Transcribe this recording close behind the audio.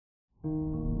Good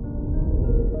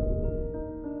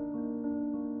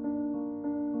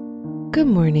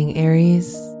morning,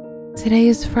 Aries. Today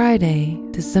is Friday,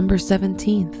 December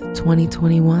 17th,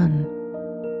 2021.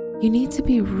 You need to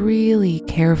be really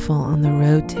careful on the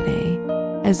road today,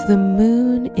 as the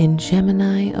moon in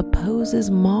Gemini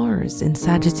opposes Mars in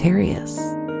Sagittarius.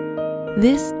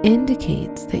 This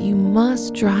indicates that you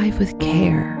must drive with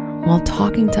care while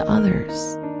talking to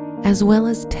others, as well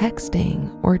as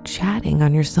texting or chatting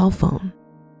on your cell phone.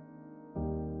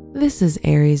 This is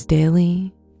Aries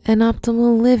Daily, an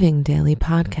Optimal Living Daily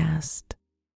podcast.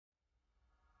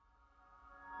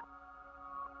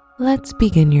 Let's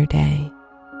begin your day.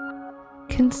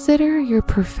 Consider your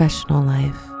professional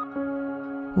life.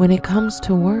 When it comes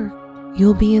to work,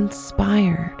 you'll be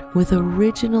inspired with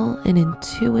original and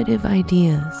intuitive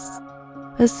ideas,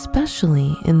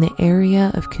 especially in the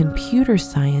area of computer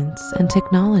science and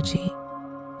technology.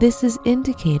 This is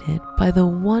indicated by the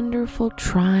wonderful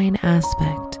trine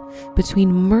aspect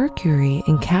between Mercury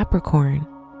in Capricorn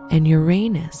and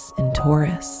Uranus in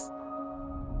Taurus.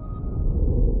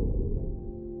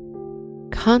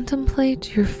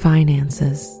 Contemplate your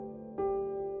finances.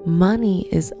 Money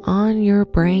is on your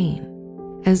brain,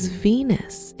 as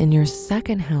Venus in your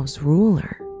second house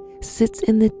ruler sits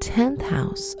in the 10th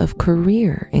house of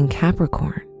career in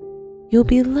Capricorn. You'll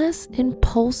be less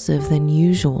impulsive than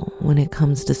usual when it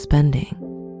comes to spending.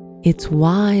 It's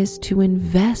wise to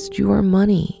invest your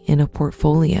money in a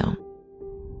portfolio.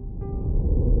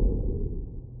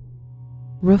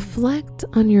 Reflect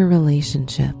on your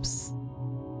relationships.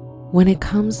 When it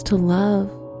comes to love,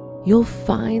 you'll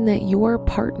find that your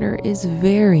partner is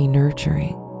very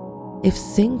nurturing. If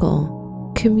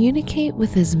single, communicate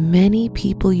with as many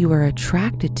people you are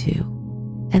attracted to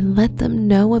and let them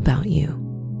know about you.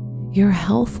 Your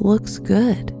health looks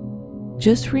good.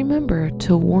 Just remember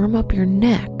to warm up your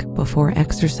neck before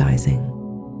exercising.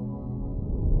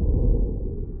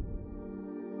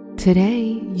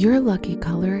 Today, your lucky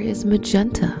color is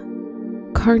magenta.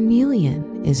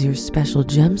 Carnelian is your special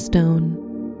gemstone,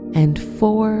 and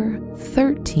 4,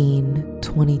 13,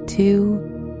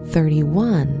 22,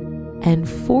 31, and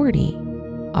 40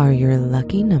 are your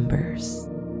lucky numbers.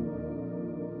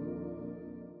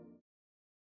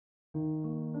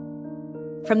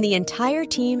 From the entire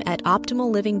team at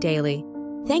Optimal Living Daily,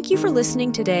 thank you for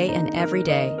listening today and every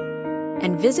day.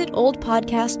 And visit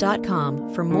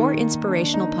oldpodcast.com for more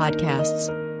inspirational podcasts.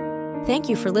 Thank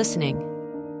you for listening.